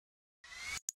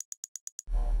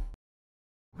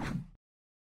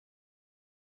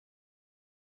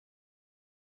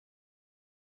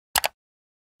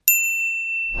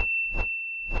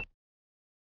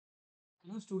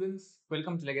students,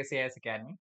 welcome to Legacy IAS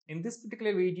Academy. In this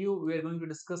particular video, we are going to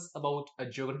discuss about a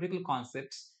geographical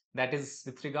concepts that is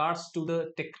with regards to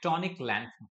the tectonic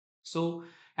landform. So,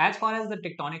 as far as the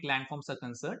tectonic landforms are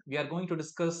concerned, we are going to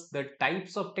discuss the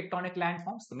types of tectonic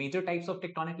landforms, the major types of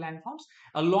tectonic landforms,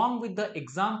 along with the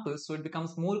examples, so it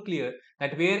becomes more clear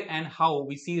that where and how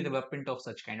we see the development of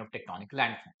such kind of tectonic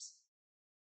landforms.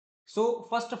 So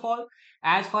first of all,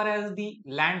 as far as the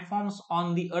landforms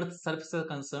on the Earth's surface are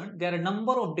concerned, there are a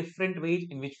number of different ways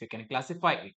in which we can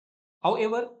classify it.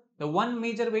 However, the one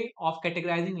major way of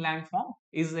categorizing landform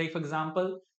is like, for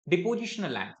example,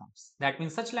 depositional landforms. That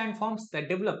means such landforms that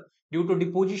develop due to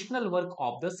depositional work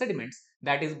of the sediments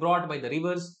that is brought by the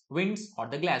rivers, winds, or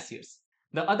the glaciers.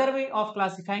 The other way of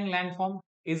classifying landform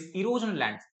is erosional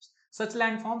landforms. Such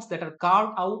landforms that are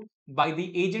carved out by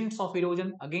the agents of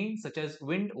erosion again such as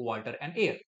wind, water and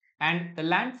air. And the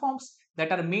landforms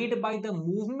that are made by the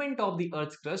movement of the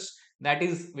earth's crust, that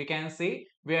is we can say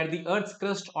where the earth's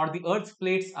crust or the earth's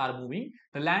plates are moving,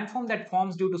 the landform that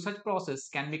forms due to such process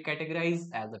can be categorized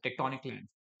as a tectonic landform.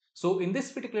 So in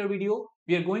this particular video,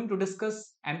 we are going to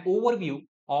discuss an overview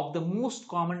of the most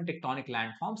common tectonic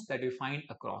landforms that we find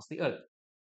across the earth.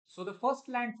 So the first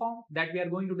landform that we are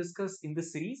going to discuss in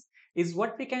this series is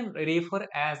what we can refer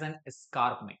as an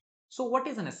escarpment. So what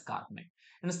is an escarpment?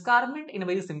 An escarpment in a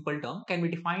very simple term can be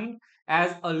defined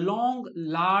as a long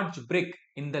large brick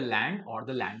in the land or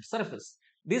the land surface.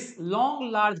 This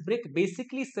long large brick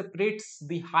basically separates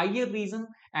the higher region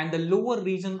and the lower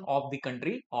region of the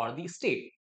country or the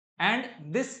state. And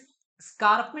this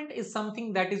escarpment is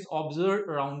something that is observed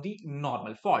around the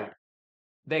normal fault.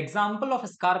 The example of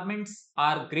escarpments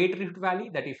are Great Rift Valley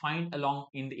that we find along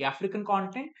in the African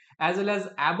continent as well as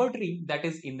Aberdeen that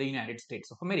is in the United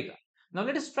States of America. Now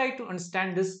let us try to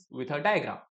understand this with a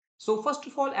diagram. So first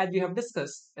of all, as we have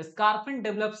discussed, escarpment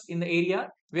develops in the area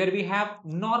where we have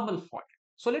normal fault.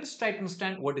 So let's try to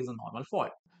understand what is a normal fault.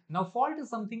 Now fault is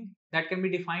something that can be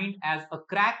defined as a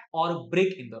crack or a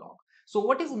break in the rock. So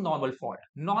what is a normal fault?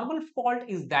 Normal fault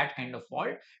is that kind of fault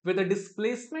where the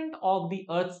displacement of the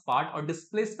Earth's part or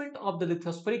displacement of the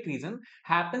lithospheric region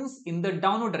happens in the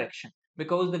downward direction.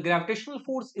 Because the gravitational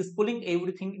force is pulling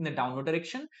everything in the downward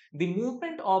direction, the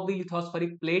movement of the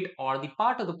lithospheric plate or the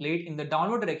part of the plate in the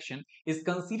downward direction is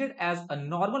considered as a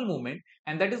normal movement,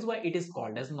 and that is why it is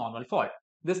called as normal fault.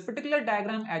 This particular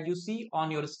diagram, as you see on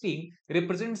your screen,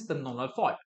 represents the normal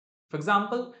fault. For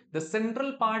example, the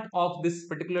central part of this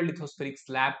particular lithospheric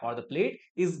slab or the plate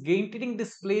is getting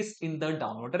displaced in the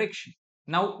downward direction.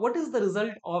 Now, what is the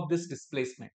result of this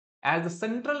displacement? As the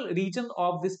central region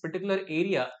of this particular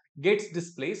area gets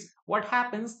displaced, what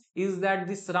happens is that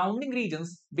the surrounding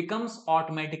regions becomes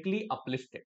automatically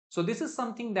uplifted. So this is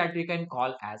something that we can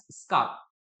call as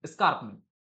escarpment.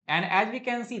 And as we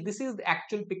can see, this is the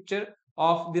actual picture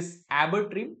of this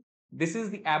Aberdeen. This is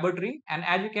the Aberdeen, and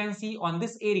as you can see on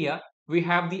this area, we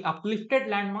have the uplifted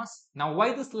landmass. Now,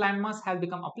 why this landmass has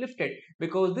become uplifted?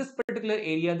 Because this particular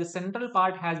area, the central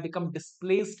part has become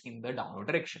displaced in the downward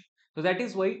direction. So that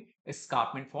is why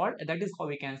escarpment fault, that is how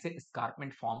we can say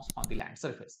escarpment forms on the land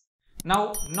surface.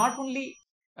 Now, not only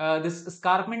this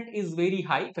escarpment is very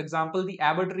high. For example, the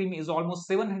Aberdeen is almost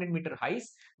 700-meter high.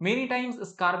 Many times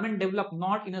escarpment develop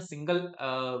not in a single,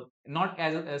 not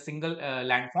as a single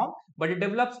landform, but it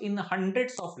develops in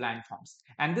hundreds of landforms.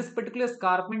 And this particular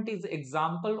escarpment is an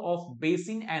example of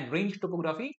basin and range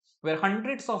topography, where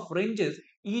hundreds of ranges,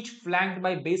 each flanked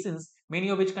by basins, many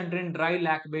of which contain dry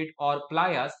lake bed or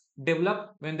playas,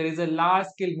 develop when there is a large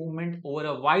scale movement over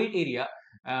a wide area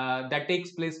that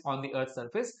takes place on the Earth's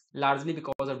surface, largely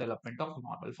because of development of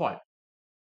normal fault.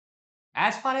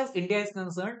 As far as India is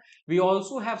concerned, we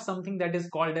also have something that is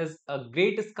called as a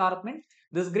Great Escarpment.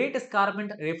 This Great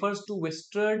Escarpment refers to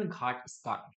Western Ghat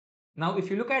Escarpment. Now, if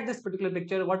you look at this particular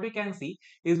picture, what we can see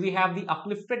is we have the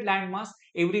uplifted landmass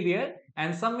everywhere,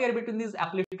 and somewhere between this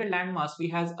uplifted landmass, we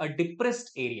have a depressed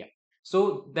area.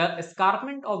 So the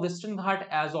escarpment of Western Ghat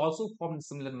has also formed in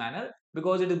similar manner,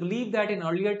 because it is believed that in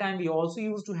earlier time we also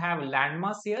used to have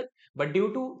landmass here, but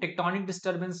due to tectonic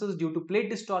disturbances, due to plate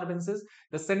disturbances,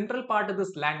 the central part of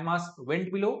this landmass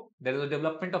went below. There is a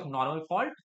development of normal fault,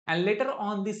 and later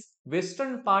on this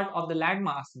western part of the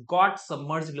landmass got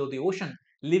submerged below the ocean,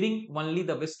 leaving only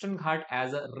the Western Ghat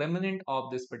as a remnant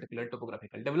of this particular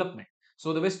topographical development.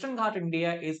 So the Western Ghat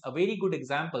India is a very good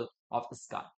example of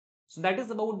scarp. So that is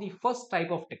about the first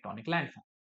type of tectonic landform.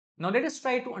 Now let us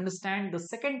try to understand the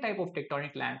second type of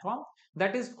tectonic landform,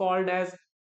 that is called as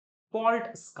fault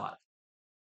scarp.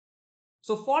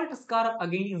 So fault scarp,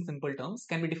 again in simple terms,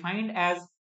 can be defined as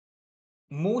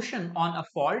motion on a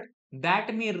fault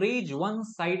that may rage one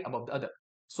side above the other.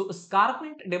 So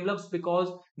escarpment develops because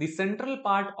the central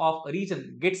part of a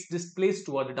region gets displaced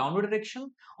toward the downward direction.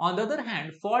 On the other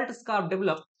hand, fault scarp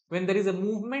develops when there is a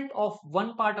movement of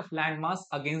one part of landmass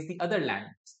against the other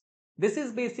landmass. This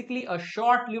is basically a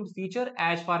short-lived feature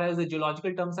as far as the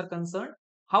geological terms are concerned.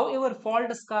 However,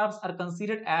 fault scarps are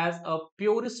considered as a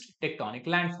purest tectonic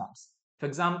landforms. For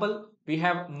example, we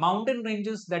have mountain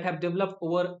ranges that have developed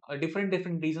over different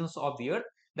regions of the earth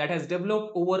that has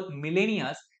developed over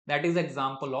millennia. That is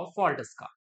example of fault scarp.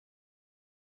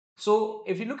 So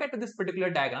if you look at this particular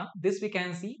diagram, this we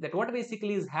can see that what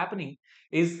basically is happening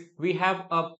is we have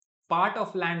a part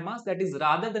of landmass that is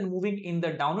rather than moving in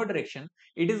the downward direction,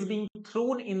 it is being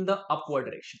thrown in the upward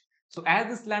direction. So as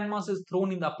this landmass is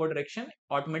thrown in the upward direction,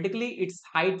 automatically its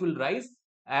height will rise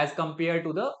as compared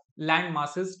to the land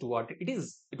masses toward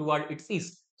its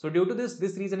east. So due to this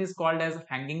region is called as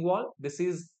hanging wall. This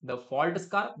is the fault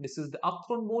scarp, this is the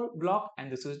upthrown block,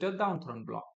 and this is the downthrown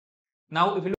block.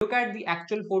 Now, if you look at the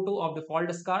actual photo of the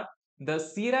fault scarp, the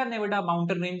Sierra Nevada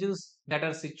mountain ranges that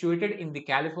are situated in the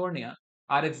California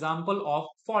are example of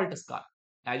fault scarp.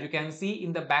 As you can see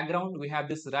in the background, we have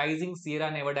this rising Sierra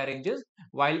Nevada ranges,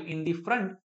 while in the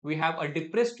front, we have a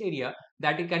depressed area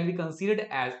that it can be considered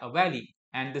as a valley,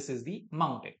 and this is the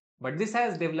mountain. But this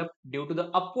has developed due to the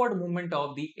upward movement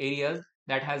of the areas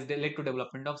that has led to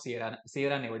development of Sierra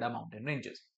Nevada mountain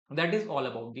ranges. That is all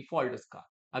about the fault scarp.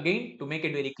 Again, to make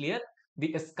it very clear,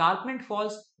 the escarpment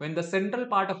falls when the central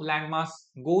part of landmass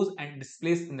goes and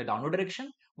displaces in the downward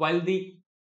direction, while the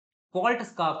fault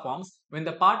scarp forms when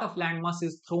the part of landmass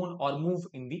is thrown or moved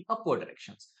in the upward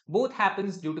directions. Both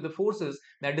happens due to the forces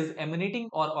that is emanating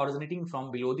or originating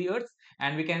from below the earth,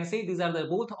 and we can say these are the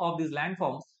both of these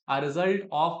landforms are result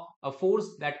of a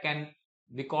force that can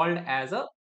be called as a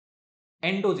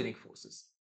endogenic forces.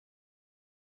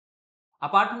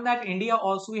 Apart from that, India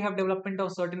also we have development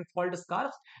of certain fault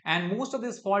scarps, and most of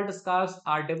these fault scarps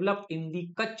are developed in the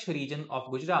Kutch region of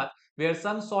Gujarat, where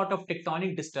some sort of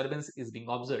tectonic disturbance is being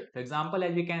observed. For example,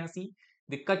 as we can see,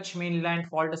 the Kutch mainland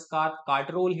fault scarp,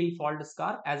 Carterole Hill fault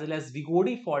scarp, as well as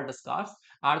Vigodi fault scarps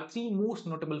are three most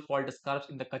notable fault scarps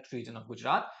in the Kutch region of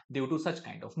Gujarat due to such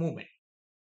kind of movement.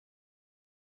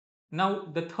 Now,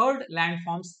 the third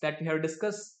landforms that we have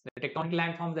discussed, the tectonic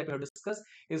landforms that we have discussed,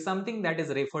 is something that is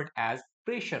referred as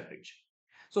pressure ridge.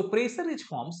 So, pressure ridge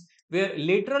forms where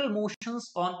lateral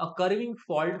motions on a curving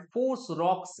fault force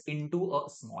rocks into a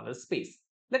smaller space.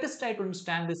 Let us try to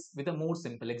understand this with a more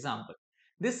simple example.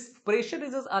 These pressure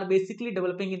ridges are basically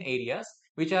developing in areas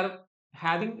which are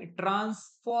having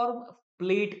transform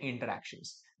plate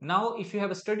interactions. Now, if you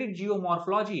have studied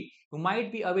geomorphology, you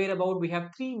might be aware about we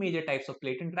have three major types of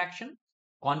plate interaction: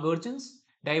 convergence,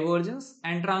 divergence,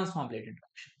 and transform plate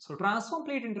interaction. So transform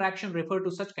plate interaction refer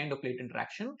to such kind of plate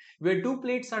interaction where two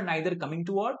plates are neither coming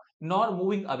toward nor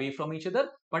moving away from each other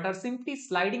but are simply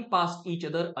sliding past each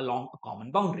other along a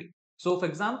common boundary. So for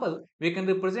example, we can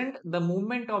represent the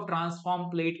movement of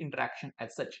transform plate interaction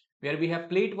as such, where we have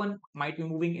plate 1 might be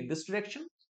moving in this direction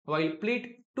while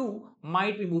plate 2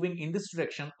 might be moving in this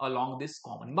direction along this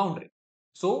common boundary.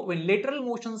 So when lateral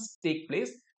motions take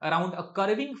place around a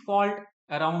curving fault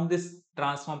around this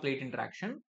transform plate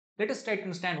interaction, let us try to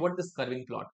understand what this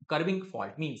curving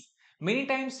fault means. Many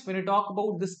times when you talk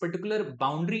about this particular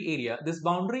boundary area, this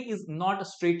boundary is not a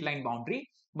straight line boundary,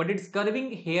 but it's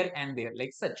curving here and there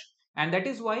like such. And that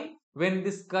is why when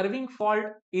this curving fault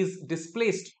is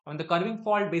displaced, when the curving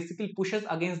fault basically pushes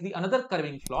against the another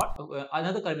curving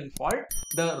fault,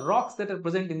 the rocks that are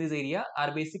present in this area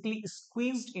are basically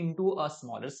squeezed into a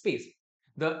smaller space.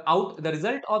 The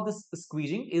result of this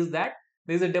squeezing is that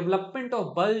there is a development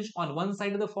of bulge on one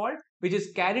side of the fault which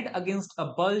is carried against a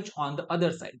bulge on the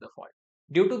other side of the fault.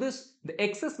 Due to this, the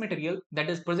excess material that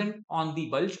is present on the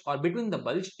bulge or between the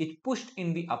bulge is pushed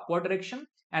in the upward direction,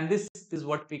 and this is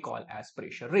what we call as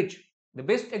pressure ridge. The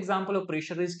best example of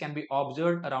pressure ridge can be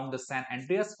observed around the San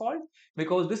Andreas fault,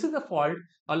 because this is the fault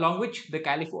along which the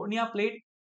California plate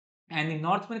and the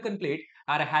North American plate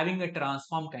are having a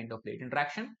transform kind of plate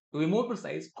interaction. To be more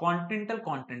precise, continental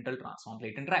transform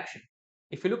plate interaction.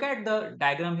 If you look at the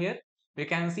diagram here, we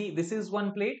can see this is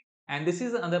one plate and this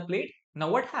is another plate. Now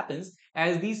what happens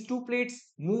as these two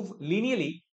plates move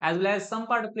linearly as well as some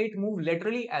part of plate move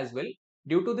laterally as well,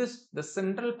 due to this the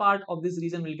central part of this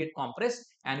region will get compressed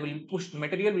and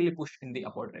material will be pushed in the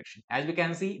upward direction. As we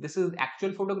can see, this is the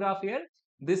actual photograph here.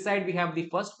 This side we have the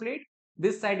first plate,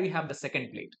 this side we have the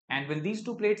second plate, and when these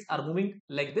two plates are moving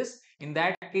like this, in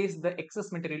that case the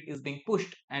excess material is being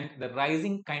pushed and the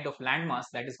rising kind of landmass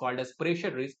that is called as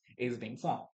pressure ridge is being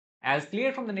formed. As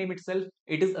clear from the name itself,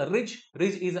 it is a ridge.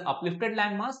 Ridge is an uplifted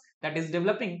landmass that is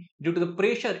developing due to the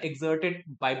pressure exerted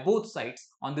by both sides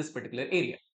on this particular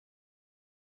area.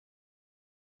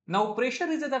 Now, pressure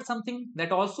ridges are something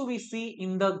that also we see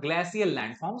in the glacial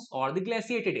landforms or the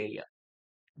glaciated area.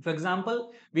 For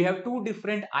example, we have two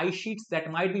different ice sheets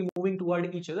that might be moving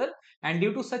toward each other, and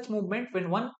due to such movement, when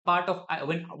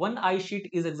one ice sheet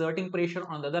is exerting pressure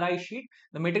on the other ice sheet,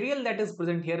 the material that is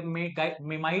present here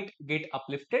might get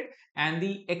uplifted, and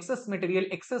the excess material,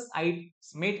 excess ice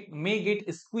may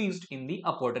get squeezed in the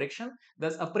upward direction.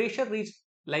 Thus, a pressure ridge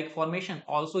like formation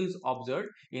also is observed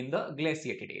in the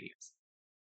glaciated areas.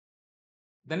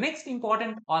 The next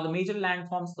important or the major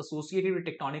landforms associated with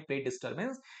tectonic plate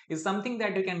disturbance is something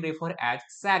that we can refer as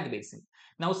Sag Basin.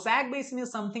 Now, Sag Basin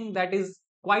is something that is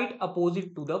quite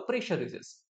opposite to the pressure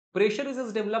ridges. Pressure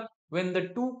ridges develop when the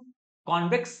two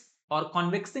convex or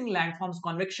convexing landforms,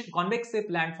 convex shaped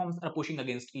landforms are pushing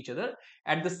against each other.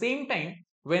 At the same time,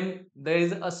 when there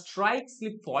is a strike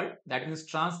slip fault, that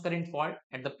means transcurrent fault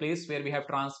at the place where we have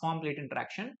transform plate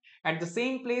interaction, at the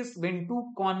same place, when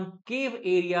two concave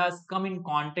areas come in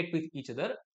contact with each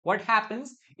other, what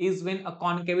happens is when a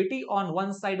concavity on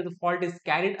one side of the fault is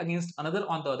carried against another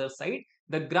on the other side,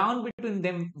 the ground between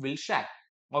them will shake.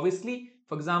 Obviously,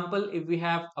 for example, if we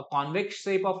have a convex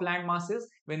shape of land masses,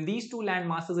 when these two land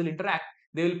masses will interact,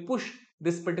 they will push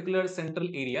this particular central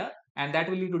area, and that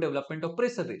will lead to development of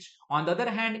pressure ridge. On the other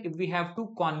hand, if we have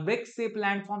two convex shaped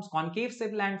landforms, concave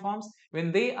shaped landforms,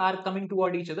 when they are coming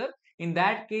toward each other, in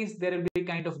that case there will be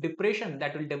kind of depression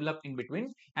that will develop in between,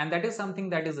 and that is something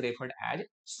that is referred as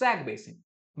sag basin.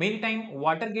 Many times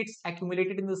water gets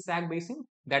accumulated in the sag basin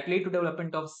that lead to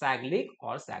development of sag lake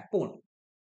or sag pond.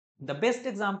 The best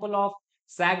example of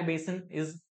sag basin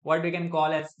is what we can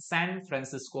call as San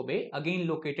Francisco Bay, again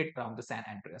located around the San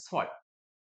Andreas Fault.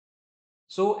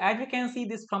 So as we can see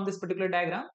this from this particular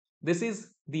diagram, this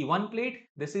is the one plate,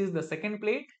 this is the second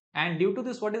plate, and due to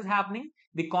this what is happening,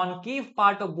 the concave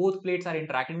part of both plates are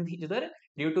interacting with each other.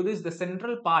 Due to this, the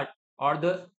central part or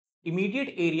the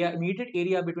immediate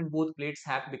area between both plates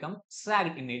have become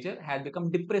sagged in nature, has become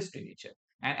depressed in nature.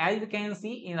 And as you can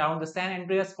see in around the San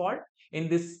Andreas Fault, in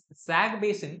this sag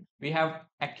basin, we have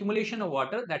accumulation of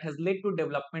water that has led to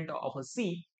development of a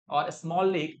sea or a small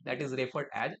lake that is referred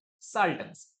as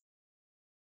saltons.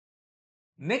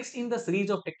 Next in the series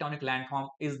of tectonic landform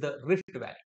is the Rift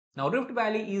Valley. Now, Rift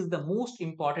Valley is the most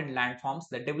important landforms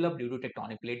that develop due to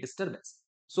tectonic plate disturbance.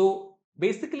 So,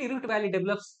 basically, Rift Valley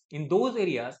develops in those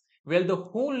areas where the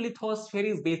whole lithosphere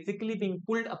is basically being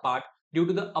pulled apart due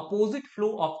to the opposite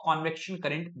flow of convection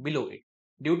current below it.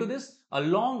 Due to this, a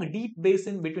long, deep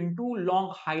basin between two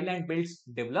long highland belts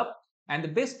develop, and the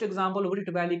best example of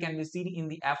Rift Valley can be seen in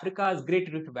the Africa's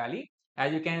Great Rift Valley.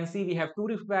 As you can see, we have two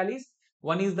Rift Valleys.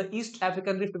 One is the East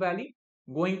African Rift Valley,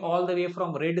 going all the way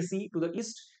from Red Sea to the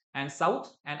east and south,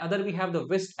 and other we have the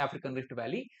West African Rift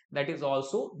Valley that is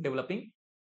also developing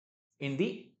in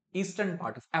the eastern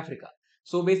part of Africa.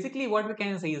 So basically what we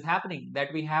can say is happening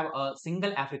that we have a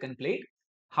single African plate.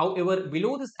 However,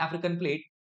 below this African plate,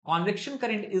 convection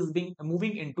current is being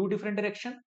moving in two different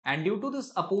directions, and due to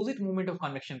this opposite movement of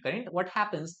convection current, what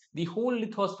happens, the whole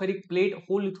lithospheric plate,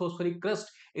 whole lithospheric crust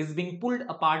is being pulled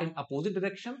apart in opposite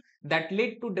direction, that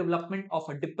led to development of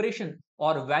a depression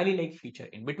or valley like feature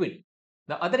in between.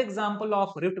 The other example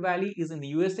of Rift Valley is in the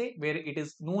USA, where it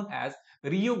is known as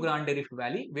Rio Grande Rift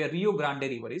Valley, where Rio Grande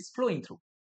River is flowing through.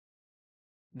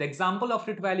 The example of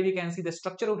Rift Valley, we can see the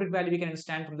structure of Rift Valley we can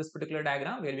understand from this particular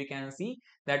diagram, where we can see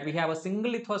that we have a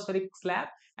single lithospheric slab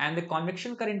and the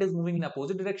convection current is moving in the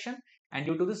opposite direction, and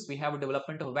due to this we have a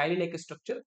development of valley-like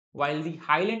structure, while the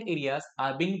highland areas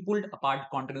are being pulled apart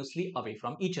continuously away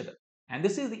from each other. And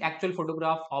this is the actual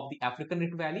photograph of the African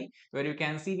Rift Valley, where you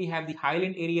can see we have the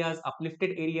highland areas,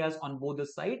 uplifted areas on both the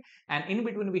side, and in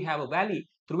between we have a valley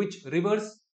through which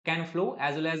rivers can flow,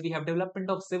 as well as we have development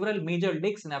of several major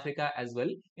lakes in Africa as well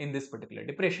in this particular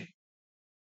depression.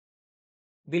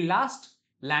 The last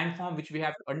landform which we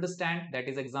have to understand, that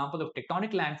is example of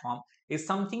tectonic landform, is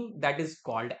something that is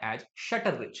called as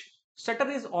shutter ridge. Shutter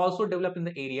is also developed in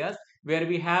the areas where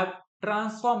we have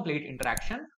transform plate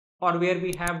interaction, or where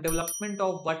we have development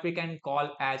of what we can call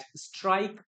as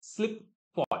strike slip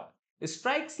fault. A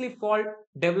strike slip fault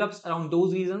develops around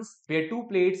those regions where two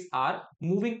plates are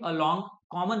moving along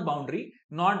common boundary,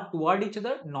 not toward each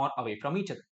other nor away from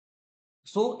each other.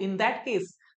 So in that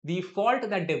case, the fault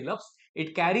that develops,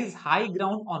 it carries high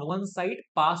ground on one side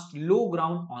past low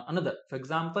ground on another. For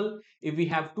example, if we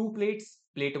have two plates,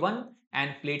 plate 1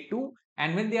 and plate 2,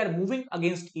 and when they are moving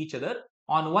against each other,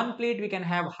 on one plate we can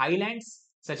have highlands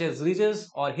such as ridges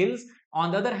or hills.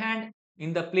 On the other hand,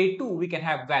 In the plate 2, we can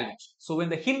have valleys. So when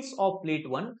the hills of plate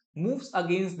 1 moves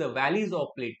against the valleys of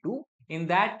plate 2, in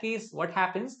that case, what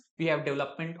happens? We have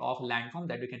development of landform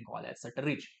that we can call as shutter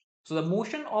ridge. So the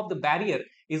motion of the barrier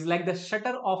is like the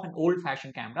shutter of an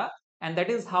old-fashioned camera, and that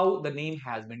is how the name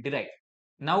has been derived.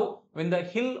 Now, when the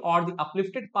hill or the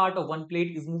uplifted part of one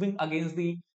plate is moving against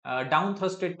the down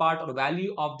thrusted part or valley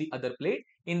of the other plate,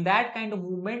 in that kind of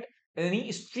movement,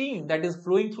 any stream that is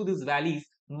flowing through these valleys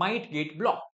might get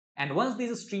blocked. And once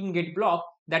these streams get blocked,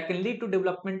 that can lead to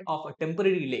development of a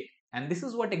temporary lake. And this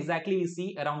is what exactly we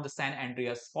see around the San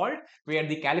Andreas Fault, where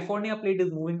the California plate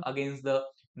is moving against the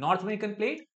North American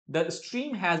plate. The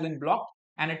stream has been blocked,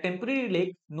 and a temporary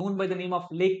lake known by the name of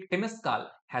Lake Temescal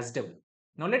has developed.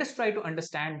 Now let us try to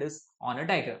understand this on a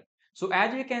diagram. So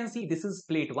as you can see, this is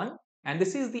plate 1 and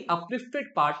this is the uplifted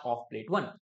part of plate 1.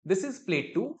 This is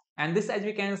plate 2 and this, as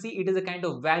we can see, it is a kind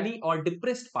of valley or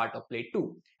depressed part of plate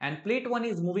 2, and plate 1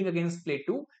 is moving against plate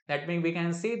 2. That means we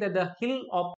can say that the hill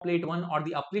of plate 1 or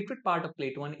the uplifted part of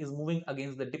plate 1 is moving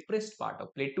against the depressed part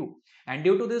of plate 2, and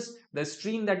due to this, the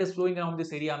stream that is flowing around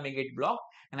this area may get blocked.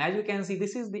 And as you can see,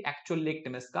 this is the actual Lake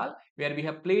Temescal, where we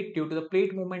have plate, due to the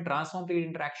plate movement transform plate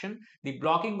interaction, the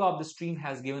blocking of the stream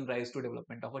has given rise to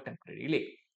development of a temporary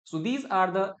lake. So these are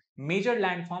the major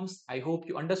landforms. I hope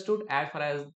you understood as far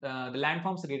as the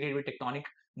landforms related with tectonic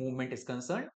movement is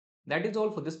concerned. That is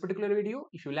all for this particular video.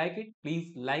 If you like it,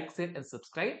 please like, share and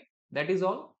subscribe. That is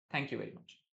all. Thank you very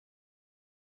much.